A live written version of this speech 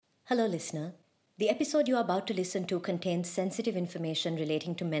Hello, listener. The episode you are about to listen to contains sensitive information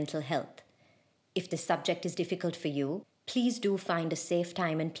relating to mental health. If this subject is difficult for you, please do find a safe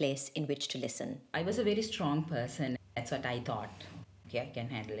time and place in which to listen. I was a very strong person. That's what I thought. Okay, I can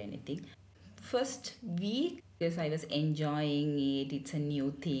handle anything. First week, because I was enjoying it, it's a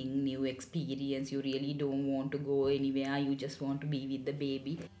new thing, new experience. You really don't want to go anywhere. You just want to be with the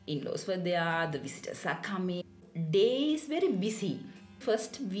baby. In-laws were there, the visitors are coming. Day is very busy.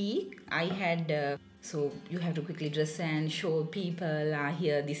 First week, I had so you have to quickly dress and show people,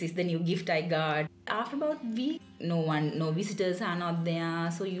 here, this is the new gift I got. After about week, no visitors are not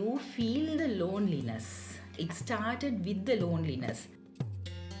there. So you feel the loneliness. It started with the loneliness.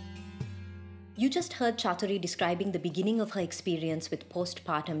 You just heard Chathuri describing the beginning of her experience with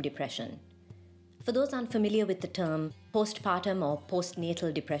postpartum depression. For those unfamiliar with the term, postpartum or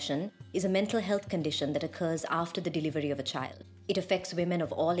postnatal depression is a mental health condition that occurs after the delivery of a child. It affects women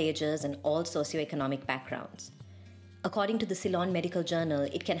of all ages and all socioeconomic backgrounds. According to the Ceylon Medical Journal,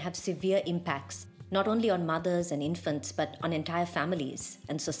 it can have severe impacts not only on mothers and infants but on entire families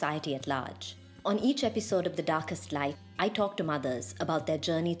and society at large. On each episode of The Darkest Light, I talk to mothers about their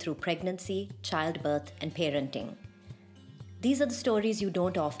journey through pregnancy, childbirth, and parenting. These are the stories you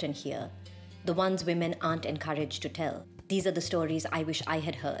don't often hear, the ones women aren't encouraged to tell. These are the stories I wish I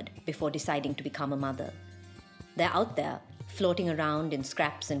had heard before deciding to become a mother. They're out there, floating around in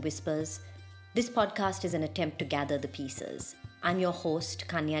scraps and whispers. This podcast is an attempt to gather the pieces. I'm your host,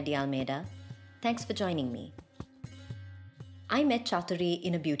 Kanya de Almeida. Thanks for joining me. I met Chathuri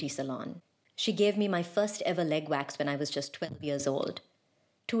in a beauty salon. She gave me my first ever leg wax when I was just 12 years old.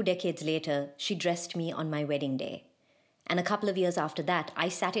 2 decades later, she dressed me on my wedding day. And a couple of years after that, I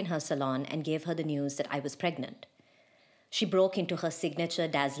sat in her salon and gave her the news that I was pregnant. She broke into her signature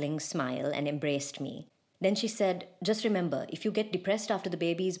dazzling smile and embraced me. Then she said, "Just remember, if you get depressed after the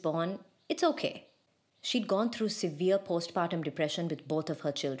baby is born, it's okay." She'd gone through severe postpartum depression with both of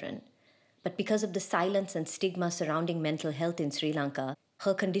her children. But because of the silence and stigma surrounding mental health in Sri Lanka,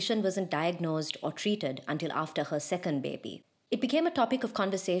 her condition wasn't diagnosed or treated until after her second baby. It became a topic of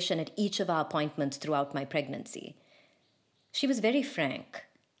conversation at each of our appointments throughout my pregnancy. She was very frank.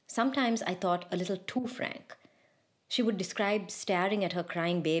 Sometimes I thought a little too frank. She would describe staring at her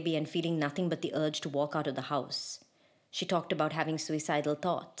crying baby and feeling nothing but the urge to walk out of the house. She talked about having suicidal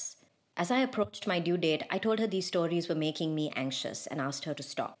thoughts. As I approached my due date, I told her these stories were making me anxious and asked her to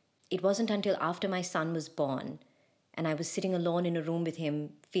stop. It wasn't until after my son was born and I was sitting alone in a room with him,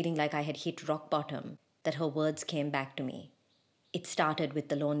 feeling like I had hit rock bottom, that her words came back to me. It started with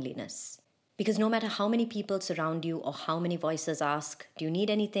the loneliness. Because no matter how many people surround you or how many voices ask, "Do you need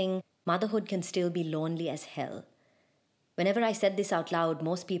anything?" motherhood can still be lonely as hell. Whenever I said this out loud,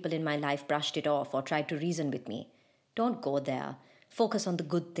 most people in my life brushed it off or tried to reason with me. "Don't go there. Focus on the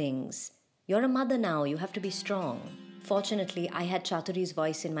good things. You're a mother now. You have to be strong." Fortunately, I had Chathuri's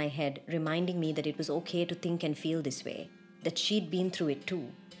voice in my head reminding me that it was okay to think and feel this way, that she'd been through it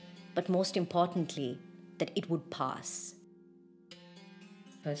too. But most importantly, that it would pass.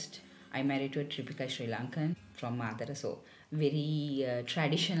 First, I married to a typical Sri Lankan from Madara, so very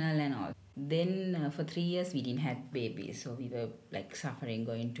traditional and all. Then for 3 years we didn't have babies, so we were like suffering,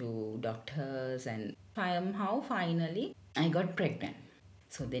 going to doctors, and somehow finally I got pregnant.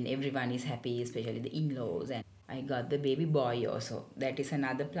 So then everyone is happy, especially the in-laws, and I got the baby boy also. That is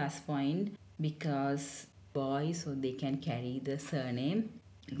another plus point because boys, so they can carry the surname.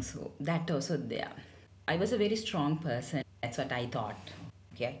 So that also there. I was a very strong person. That's what I thought.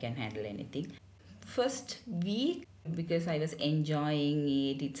 Okay, I can handle anything. First week, because I was enjoying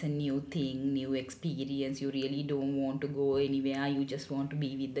it, it's a new thing, new experience. You really don't want to go anywhere. You just want to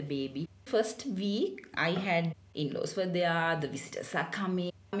be with the baby. First week, I had in-laws were there, the visitors are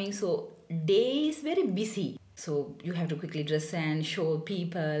coming. So day is very busy. So you have to quickly dress and show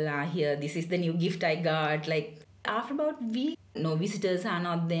people, here, this is the new gift I got. Like after about week, no visitors are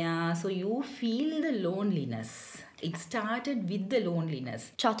not there. So you feel the loneliness. It started with the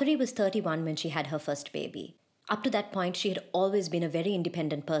loneliness. Chathuri was 31 when she had her first baby. Up to that point, she had always been a very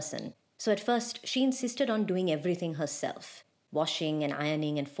independent person. So at first, she insisted on doing everything herself. Washing and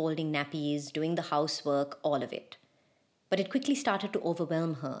ironing and folding nappies, doing the housework, all of it. But it quickly started to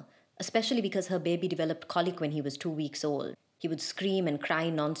overwhelm her, especially because her baby developed colic when he was 2 weeks old. He would scream and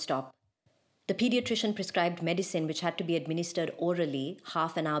cry non-stop. The pediatrician prescribed medicine which had to be administered orally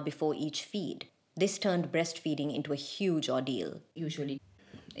half an hour before each feed. This turned breastfeeding into a huge ordeal. Usually,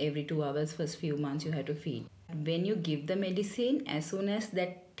 every 2 hours, first few months you have to feed. When you give the medicine, as soon as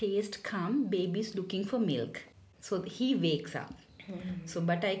that taste comes, baby's looking for milk. So he wakes up. So,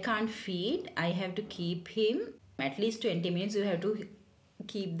 but I can't feed. I have to keep him at least 20 minutes. You have to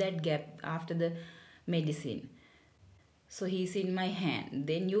keep that gap after the medicine. So he's in my hand.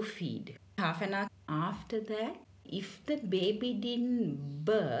 Then you feed. Half an hour after that, if the baby didn't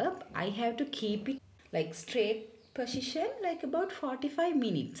burp, I have to keep it like straight position, like about 45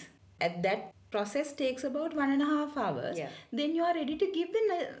 minutes. At that process takes about 1.5 hours. Yeah. Then you are ready to give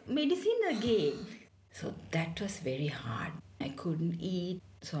the medicine again. So that was very hard. I couldn't eat.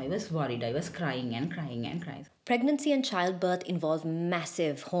 So I was worried. I was crying and crying and crying. Pregnancy and childbirth involve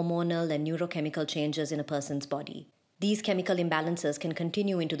massive hormonal and neurochemical changes in a person's body. These chemical imbalances can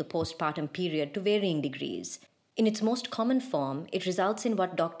continue into the postpartum period to varying degrees. In its most common form, it results in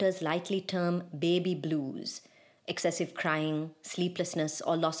what doctors lightly term baby blues, excessive crying, sleeplessness,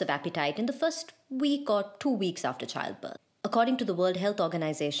 or loss of appetite in the first week or 2 weeks after childbirth. According to the World Health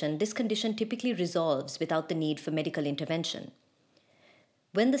Organization, this condition typically resolves without the need for medical intervention.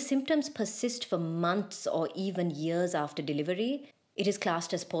 When the symptoms persist for months or even years after delivery, it is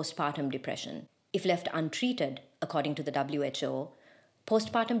classed as postpartum depression. If left untreated, according to the WHO,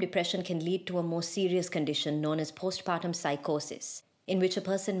 postpartum depression can lead to a more serious condition known as postpartum psychosis, in which a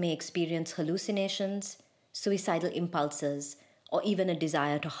person may experience hallucinations, suicidal impulses, or even a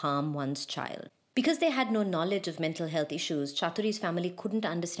desire to harm one's child. Because they had no knowledge of mental health issues, Chathuri's family couldn't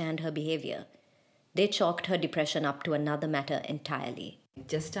understand her behavior. They chalked her depression up to another matter entirely.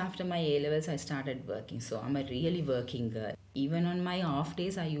 Just after my A levels, I started working. So I'm a really working girl. Even on my off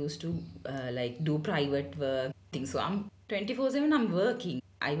days, I used to do private work. So I'm 24/7. I'm working.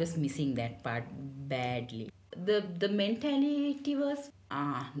 I was missing that part badly. The mentality was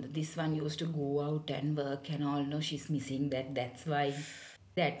this one used to go out and work and all. No, she's missing that. That's why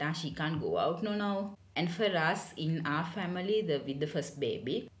she can't go out now. And for us in our family, with the first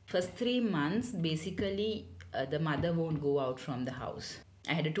baby, first 3 months basically the mother won't go out from the house.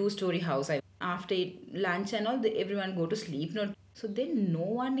 I had a 2-story house. After lunch and all, everyone go to sleep. So then no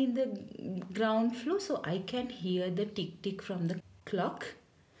one in the ground floor. So I can hear the tick tick from the clock.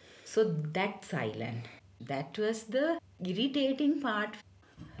 So that silent. That was the irritating part.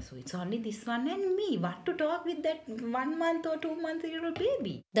 So it's only this one and me. What to talk with that 1 month or 2 month old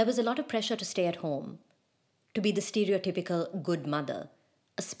baby? There was a lot of pressure to stay at home, to be the stereotypical good mother,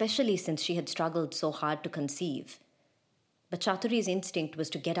 especially since she had struggled so hard to conceive. But Chathuri's instinct was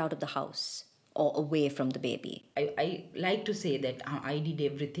to get out of the house or away from the baby. I like to say that I did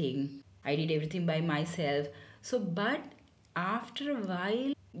everything. I did everything by myself. So, but after a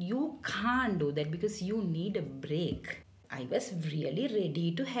while, you can't do that because you need a break. I was really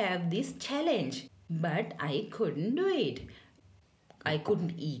ready to have this challenge, but I couldn't do it. I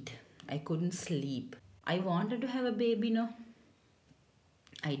couldn't eat. I couldn't sleep. I wanted to have a baby, no.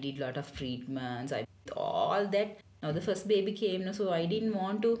 I did a lot of treatments. I did all that. Now the first baby came, so I didn't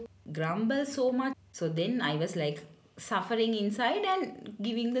want to grumble so much. So then I was like suffering inside and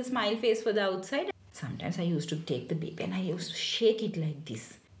giving the smile face for the outside. Sometimes I used to take the baby and I used to shake it like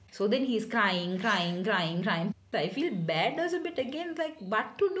this. So then he's crying. I feel bad also, but again, like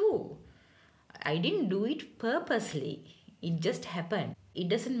what to do? I didn't do it purposely. It just happened. It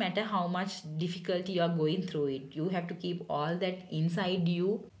doesn't matter how much difficulty you are going through it. You have to keep all that inside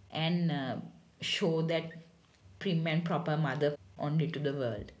you and show that prim and proper mother only to the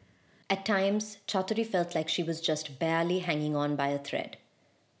world. At times, Chathuri felt like she was just barely hanging on by a thread.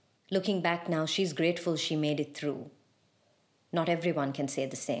 Looking back now, she's grateful she made it through. Not everyone can say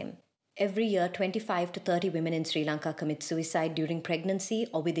the same. Every year, 25 to 30 women in Sri Lanka commit suicide during pregnancy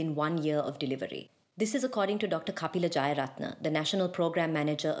or within 1 year of delivery. This is according to Dr. Kapila Jayaratna, the National Program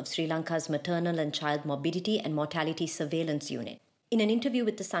Manager of Sri Lanka's Maternal and Child Morbidity and Mortality Surveillance Unit. In an interview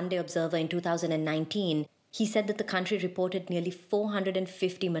with the Sunday Observer in 2019, he said that the country reported nearly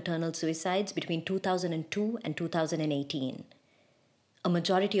 450 maternal suicides between 2002 and 2018. A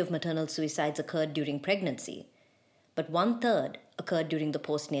majority of maternal suicides occurred during pregnancy, but 1/3 occurred during the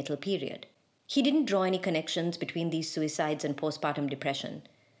postnatal period. He didn't draw any connections between these suicides and postpartum depression,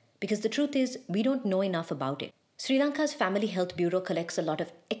 because the truth is, we don't know enough about it. Sri Lanka's Family Health Bureau collects a lot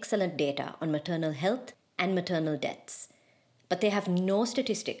of excellent data on maternal health and maternal deaths, but they have no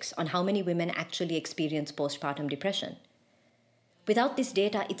statistics on how many women actually experience postpartum depression. Without this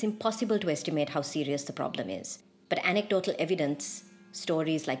data, it's impossible to estimate how serious the problem is. But anecdotal evidence,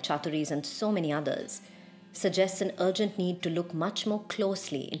 stories like Chathuri's and so many others, suggests an urgent need to look much more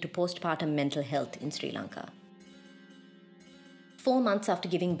closely into postpartum mental health in Sri Lanka. 4 months after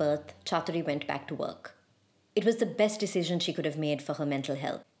giving birth, Chathuri went back to work. It was the best decision she could have made for her mental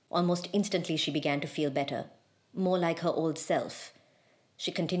health. Almost instantly, she began to feel better, more like her old self.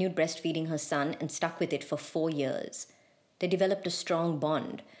 She continued breastfeeding her son and stuck with it for 4 years. They developed a strong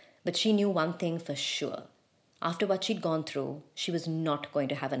bond, but she knew one thing for sure. After what she'd gone through, she was not going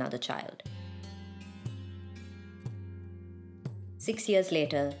to have another child. 6 years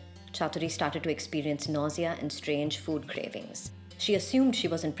later, Chathuri started to experience nausea and strange food cravings. She assumed she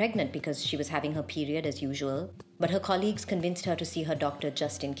wasn't pregnant because she was having her period as usual, but her colleagues convinced her to see her doctor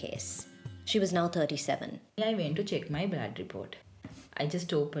just in case. She was now 37. I went to check my blood report. I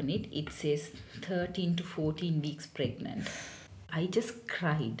just opened it. It says 13 to 14 weeks pregnant. I just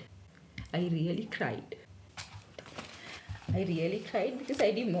cried. I really cried. I really cried because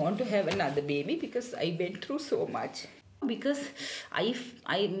I didn't want to have another baby because I went through so much. Because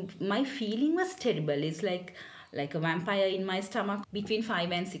my feeling was terrible. It's like a vampire in my stomach. Between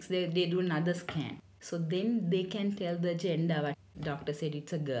 5 and 6, they do another scan. So then they can tell the gender. But doctor said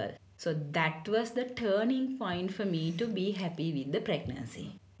it's a girl. So that was the turning point for me to be happy with the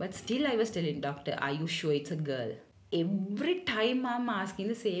pregnancy. But still I was telling doctor, are you sure it's a girl? Every time I'm asking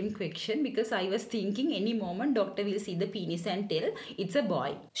the same question because I was thinking any moment doctor will see the penis and tell it's a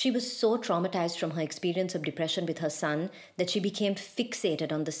boy. She was so traumatized from her experience of depression with her son that she became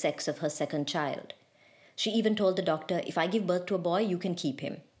fixated on the sex of her second child. She even told the doctor, if I give birth to a boy, you can keep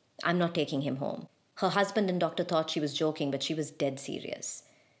him. I'm not taking him home. Her husband and doctor thought she was joking, but she was dead serious.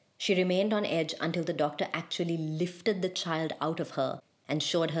 She remained on edge until the doctor actually lifted the child out of her and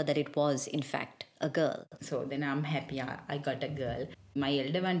showed her that it was, in fact, a girl. So then I'm happy I got a girl. My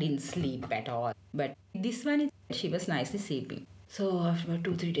elder one didn't sleep at all. But this one, she was nicely sleeping. So after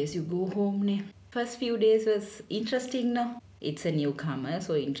 2-3 days, you go home. Ne? First few days was interesting. No? It's a newcomer,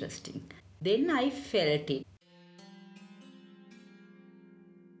 so interesting. Then I felt it.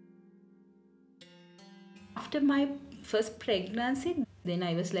 After my first pregnancy, then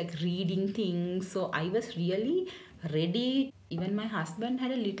I was like reading things. So I was really ready. Even my husband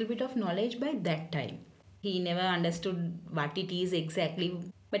had a little bit of knowledge by that time. He never understood what it is exactly,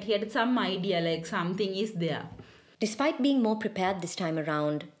 but he had some idea like something is there. Despite being more prepared this time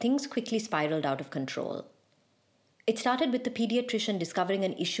around, things quickly spiraled out of control. It started with the pediatrician discovering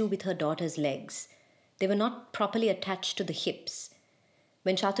an issue with her daughter's legs. They were not properly attached to the hips.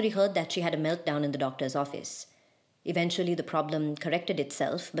 When Chathuri heard that, she had a meltdown in the doctor's office. Eventually, the problem corrected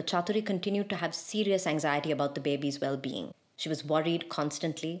itself, but Chathuri continued to have serious anxiety about the baby's well-being. She was worried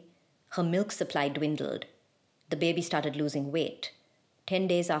constantly. Her milk supply dwindled. The baby started losing weight. 10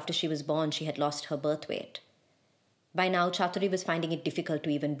 days after she was born, she had lost her birth weight. By now, Chathuri was finding it difficult to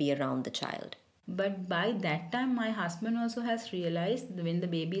even be around the child. But by that time, my husband also has realized when the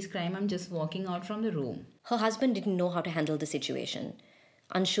baby is crying, I'm just walking out from the room. Her husband didn't know how to handle the situation.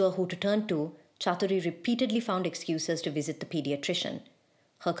 Unsure who to turn to, Chathuri repeatedly found excuses to visit the pediatrician.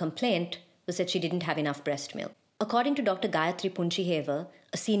 Her complaint was that she didn't have enough breast milk. According to Dr. Gayatri Punchihevar,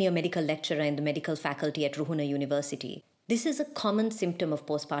 a senior medical lecturer in the medical faculty at Ruhuna University, this is a common symptom of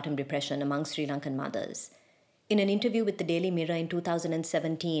postpartum depression among Sri Lankan mothers. In an interview with the Daily Mirror in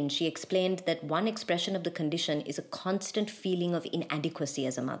 2017, she explained that one expression of the condition is a constant feeling of inadequacy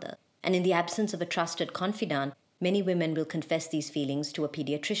as a mother. And in the absence of a trusted confidant, many women will confess these feelings to a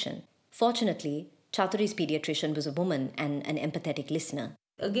pediatrician. Fortunately, Chathuri's pediatrician was a woman and an empathetic listener.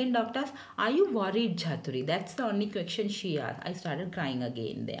 Again, doctors, are you worried, Chathuri? That's the only question she asked. I started crying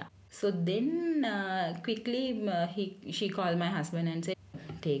again there. So then quickly she called my husband and said,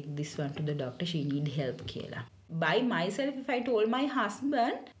 take this one to the doctor. She need help, Kayla. By myself, if I told my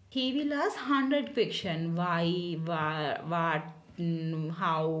husband, he will ask 100 questions. Why, what,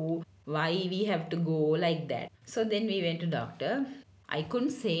 how, why we have to go like that. So then we went to doctor. I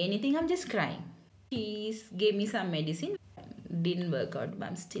couldn't say anything. I'm just crying. She gave me some medicine. Didn't work out, but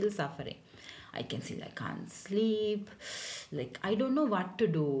I'm still suffering. I can see I can't sleep. Like I don't know what to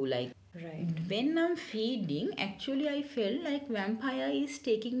do. Like right. When I'm feeding, actually I felt like vampire is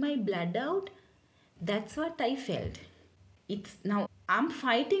taking my blood out. That's what I felt. It's now I'm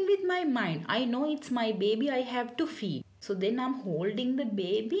fighting with my mind. I know it's my baby. I have to feed. So then I'm holding the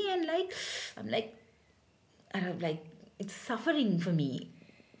baby and I'm like it's suffering for me.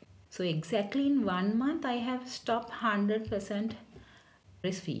 So exactly in 1 month, I have stopped 100%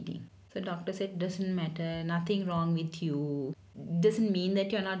 breastfeeding. So doctor said, doesn't matter, nothing wrong with you. Doesn't mean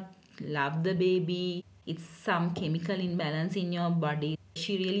that you're not love the baby. It's some chemical imbalance in your body.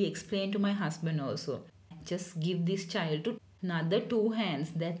 She really explained to my husband also. Just give this child to another 2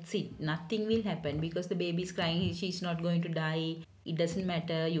 hands. That's it. Nothing will happen because the baby is crying. She's not going to die. It doesn't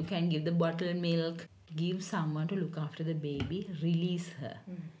matter. You can give the bottled milk. Give someone to look after the baby. Release her.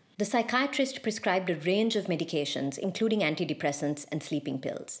 The psychiatrist prescribed a range of medications, including antidepressants and sleeping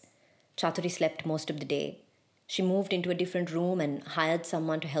pills. Chathuri slept most of the day. She moved into a different room and hired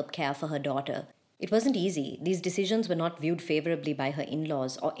someone to help care for her daughter. It wasn't easy. These decisions were not viewed favorably by her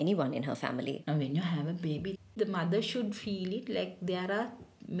in-laws or anyone in her family. And when you have a baby, The mother should feel it like there are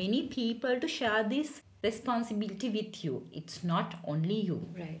many people to share this responsibility with you. It's not only you.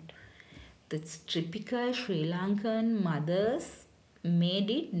 Right. That's typical Sri Lankan mothers made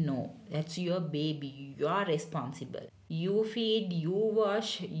it. No, that's your baby. You are responsible. You feed, you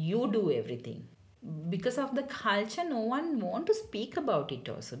wash, you do everything. Because of the culture, no one want to speak about it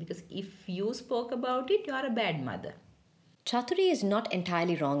also. Because if you spoke about it, you are a bad mother. Chathuri is not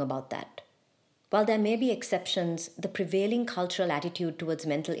entirely wrong about that. While there may be exceptions, the prevailing cultural attitude towards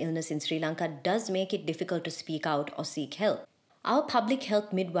mental illness in Sri Lanka does make it difficult to speak out or seek help. Our public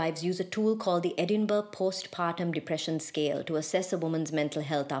health midwives use a tool called the Edinburgh Postpartum Depression Scale to assess a woman's mental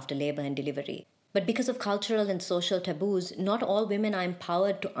health after labor and delivery. But because of cultural and social taboos, not all women are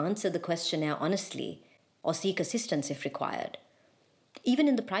empowered to answer the questionnaire honestly or seek assistance if required. Even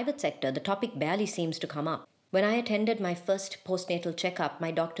in the private sector, the topic barely seems to come up. When I attended my first postnatal checkup,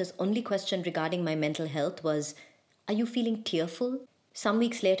 my doctor's only question regarding my mental health was, "Are you feeling tearful?" Some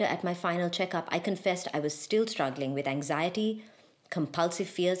weeks later, at my final checkup, I confessed I was still struggling with anxiety, compulsive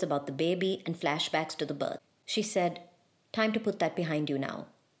fears about the baby, and flashbacks to the birth. She said, "Time to put that behind you now,"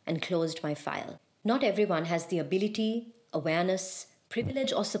 and closed my file. Not everyone has the ability, awareness,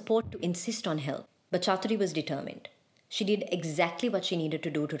 privilege, or support to insist on help, but Chathuri was determined. She did exactly what she needed to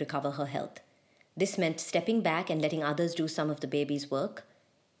do to recover her health. This meant stepping back and letting others do some of the baby's work.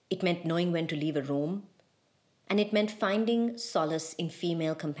 It meant knowing when to leave a room. And it meant finding solace in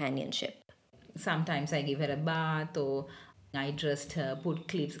female companionship. Sometimes I give her a bath or I dressed her, put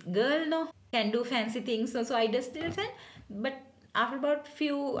clips. Girl, no, can do fancy things. So I just did it. But after about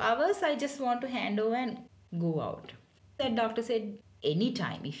few hours, I just want to hand over and go out. That doctor said,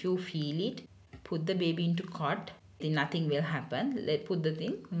 anytime if you feel it, put the baby into cot. Then nothing will happen. Put the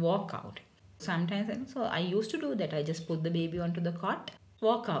thing, walk out. Sometimes, so I used to do that. I just put the baby onto the cot,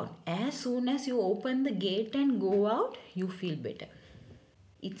 walk out. As soon as you open the gate and go out, you feel better.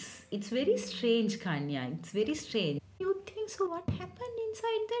 It's very strange, Kanya. It's very strange. You think, so what happened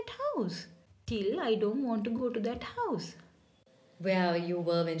inside that house? Still, I don't want to go to that house. Where you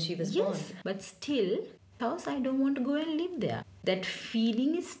were when she was born. Yes, but still, house, I don't want to go and live there. That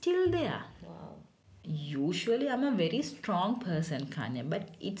feeling is still there. Usually I'm a very strong person, Kanya, but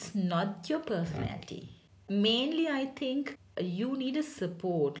it's not your personality. Mainly I think you need a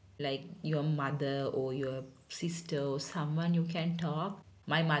support like your mother or your sister or someone you can talk.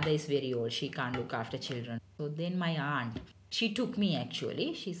 My mother is very old, she can't look after children. So then my aunt, she took me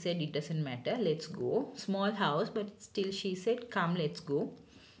actually. She said it doesn't matter, let's go. Small house, but still she said come, let's go.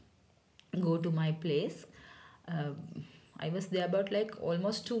 Go to my place. I was there about like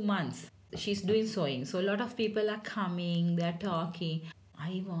almost 2 months. She's doing sewing, so a lot of people are coming, they're talking.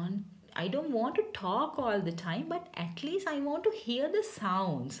 I don't want to talk all the time, but at least I want to hear the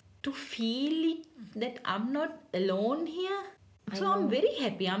sounds, to feel it that I'm not alone here. So I'm very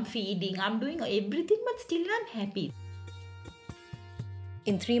happy. I'm feeding, I'm doing everything, but still I'm happy.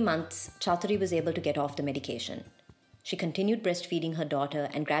 In 3 months, Chathuri was able to get off the medication. She continued breastfeeding her daughter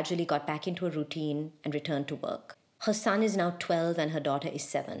and gradually got back into a routine and returned to work. Her son is now 12 and her daughter is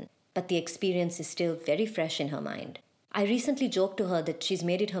 7. But the experience is still very fresh in her mind. I recently joked to her that she's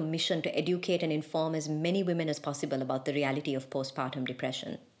made it her mission to educate and inform as many women as possible about the reality of postpartum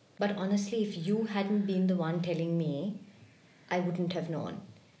depression. But honestly, if you hadn't been the one telling me, I wouldn't have known.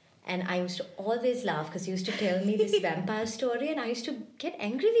 And I used to always laugh because you used to tell me this vampire story and I used to get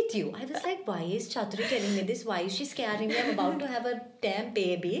angry with you. I was like, why is Chathuri telling me this? Why is she scaring me? I'm about to have a damn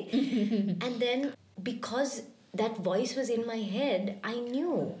baby. And then because that voice was in my head, I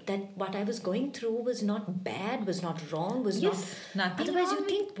knew that what I was going through was not bad, was not wrong, was not... Otherwise you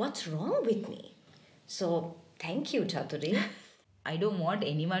think, what's wrong with me? So, thank you, Chathuri. I don't want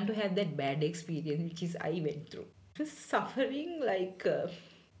anyone to have that bad experience which is I went through. Just suffering like...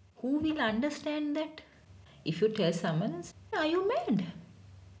 who will understand that? If you tell someone else, are you mad?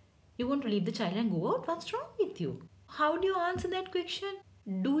 You want to leave the child and go out? What's wrong with you? How do you answer that question?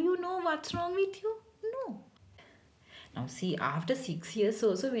 Do you know what's wrong with you? No. Now see, after 6 years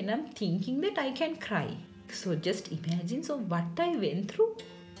also, when I'm thinking that I can cry. So just imagine, so what I went through.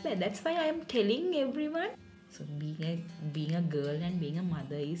 That's why I am telling everyone. So being a girl and being a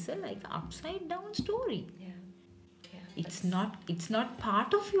mother is a like upside down story. It's not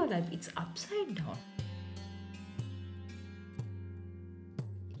part of your life, it's upside down.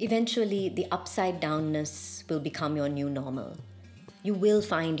 Eventually, the upside downness will become your new normal. You will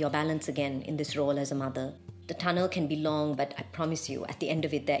find your balance again in this role as a mother. The tunnel can be long, but I promise you, at the end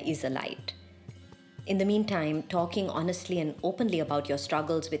of it, there is a light. In the meantime, talking honestly and openly about your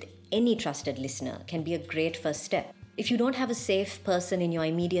struggles with any trusted listener can be a great first step. If you don't have a safe person in your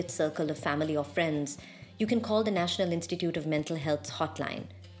immediate circle of family or friends, you can call the National Institute of Mental Health's hotline.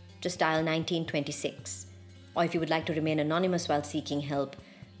 Just dial 1926. Or if you would like to remain anonymous while seeking help,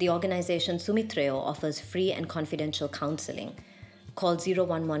 the organization Sumitreo offers free and confidential counseling. Call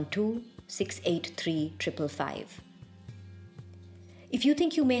 0112 683 555. If you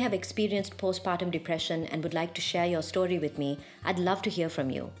think you may have experienced postpartum depression and would like to share your story with me, I'd love to hear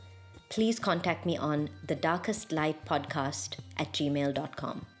from you. Please contact me on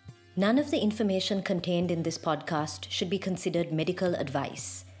thedarkestlightpodcast@gmail.com. None of the information contained in this podcast should be considered medical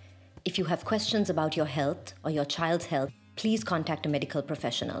advice. If you have questions about your health or your child's health, please contact a medical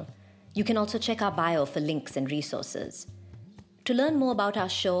professional. You can also check our bio for links and resources. To learn more about our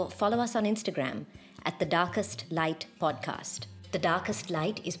show, follow us on Instagram at The Darkest Light Podcast. The Darkest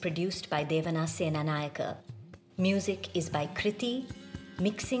Light is produced by Devana Senanayaka. Music is by Kriti.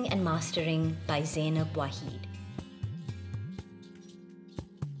 Mixing and mastering by Zainab Wahid.